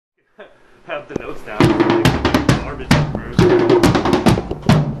have the notes down. Like, garbage at first.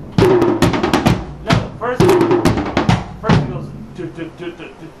 No, first it goes do.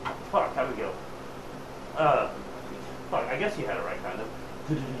 Fuck, how'd it go? Fuck, I guess you had it right, kind of.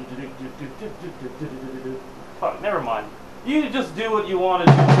 Fuck, never mind. You just do what you want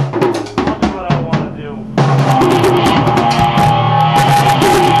to do. I'll do what I want to do.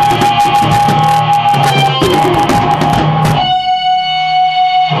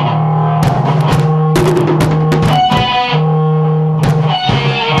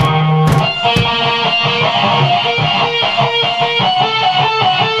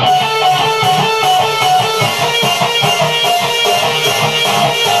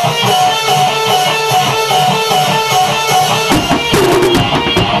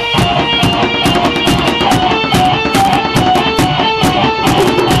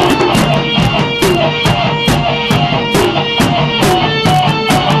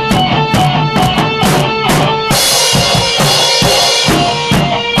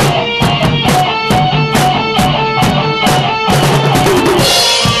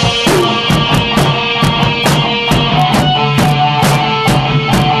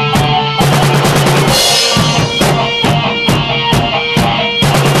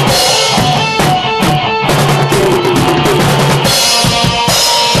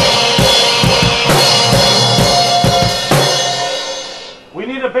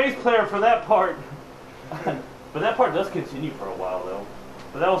 For that part, but that part does continue for a while though.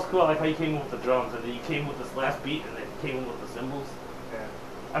 But that was cool. I like how you came in with the drums and then you came with this last beat and then came in with the cymbals. Yeah.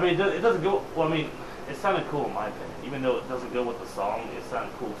 I mean, it doesn't go. Well, I mean, it sounded cool in my opinion, even though it doesn't go with the song. It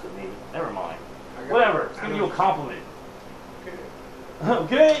sounded cool to me. Never mind. Whatever. It's giving you a compliment.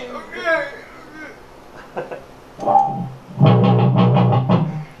 Okay. Okay.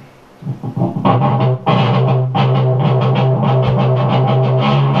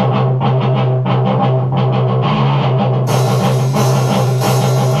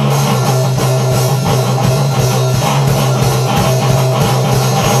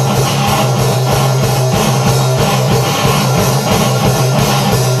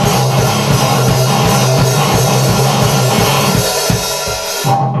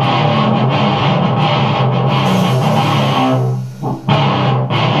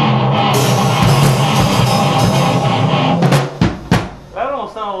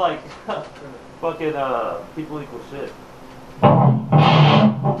 Fucking people equal shit.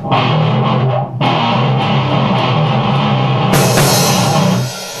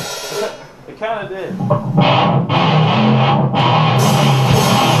 It kinda did.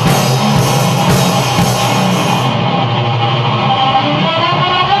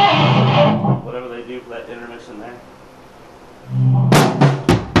 Whatever they do for that intermission there.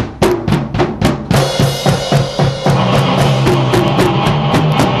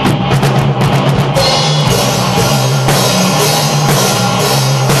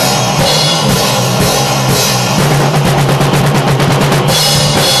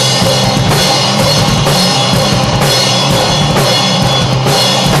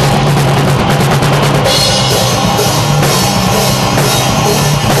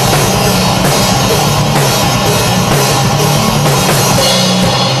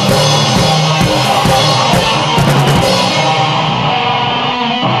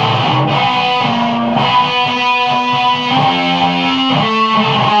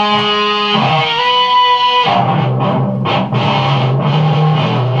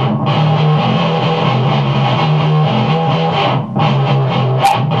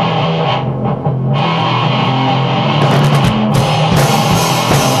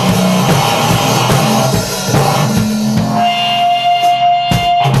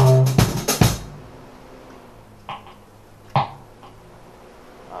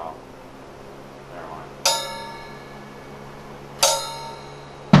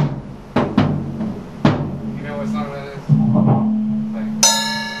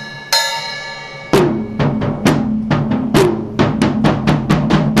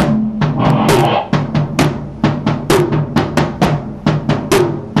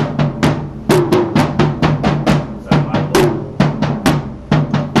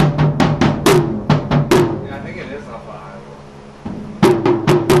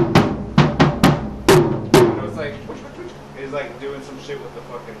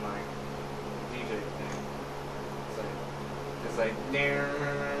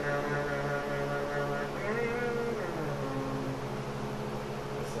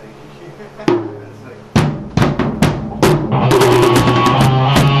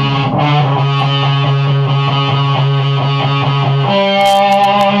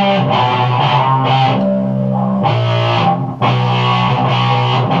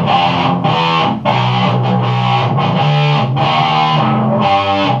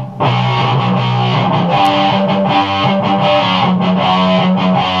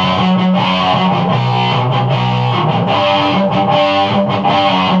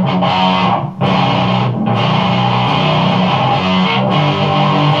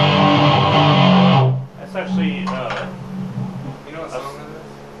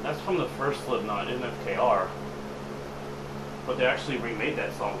 remade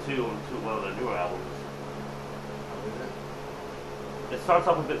that song too into one of their newer albums. It starts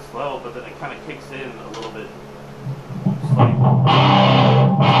off a bit slow, but then it kind of kicks in a little bit.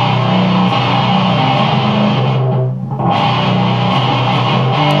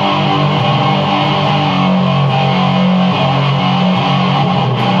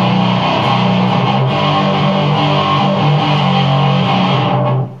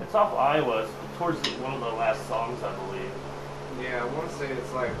 It's off Iowa, towards one of the last songs, I believe. Yeah, I want to say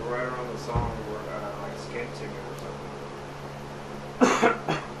it's like right around the song where like Skin Ticket or something.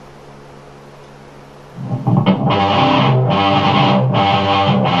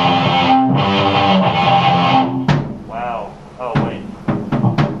 Wow. Oh, wait.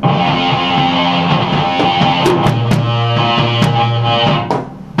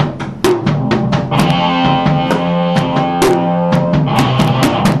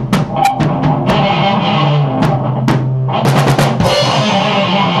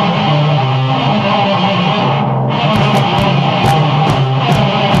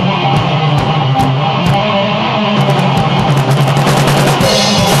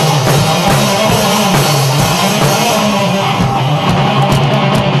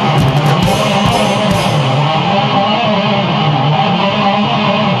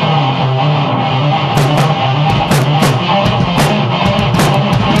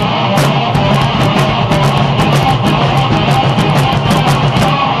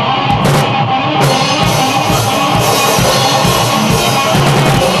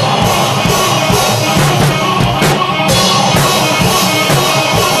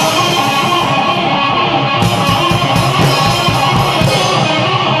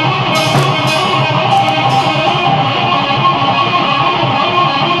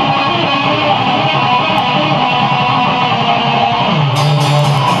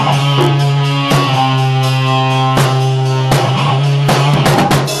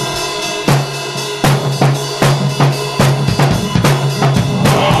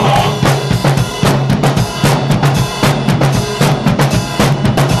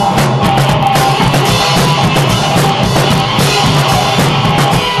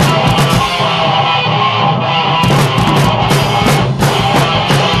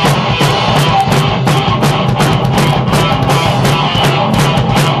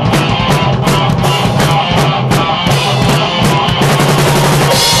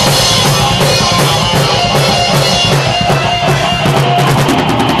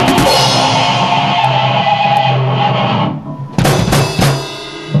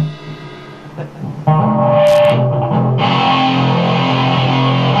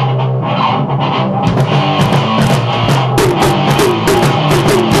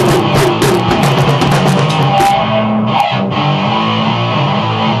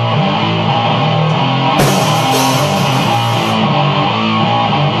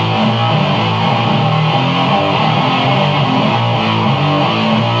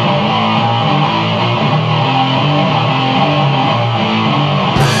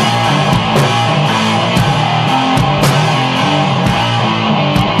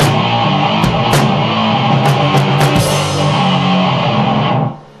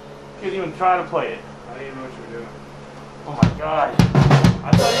 Try to play it. I didn't know what you were doing. Oh my god.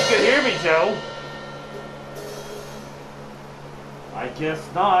 I thought you could hear me, Joe. I guess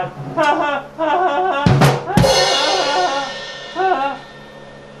not.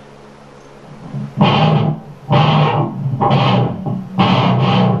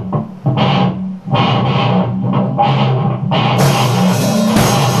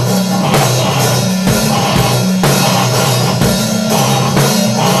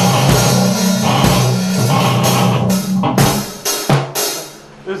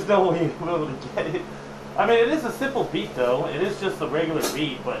 There's no way you'll be able to get it. I mean, it is a simple beat, though. It is just a regular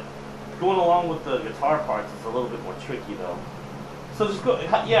beat, but going along with the guitar parts is a little bit more tricky, though. So just go,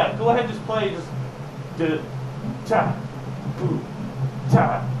 yeah, go ahead and just play, just do ta, boo,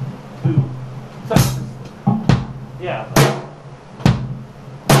 ta, boo, ta. Yeah.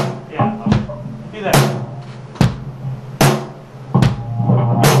 Yeah, do that.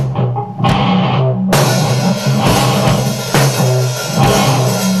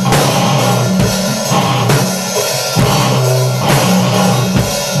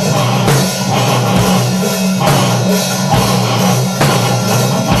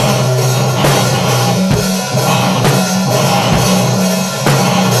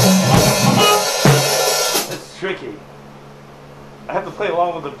 Tricky. I have to play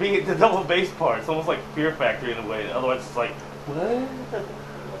along with the beat, the double bass part. It's almost like Fear Factory in a way. Otherwise, it's like, what?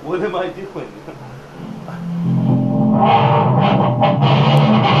 What am I doing?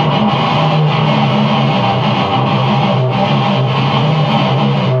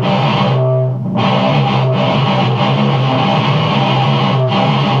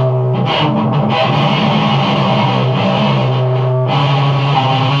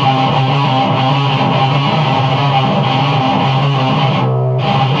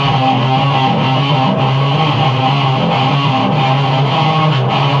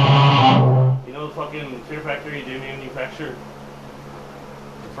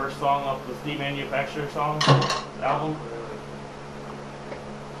 first song off the Steam Manufacturer song album.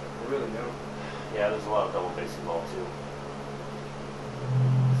 Really young. Yeah, there's a lot of double bass involved too.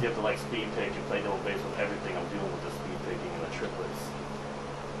 So you have to like speed pick and play double bass with everything I'm doing with the speed picking and the triplets.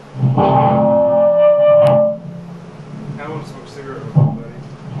 I want to smoke a cigarette with my buddy.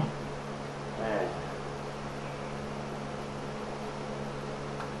 Man.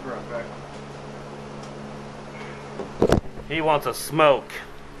 Be right back. He wants a smoke.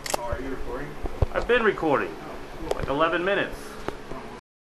 Oh, are you recording? I've been recording. Like 11 minutes.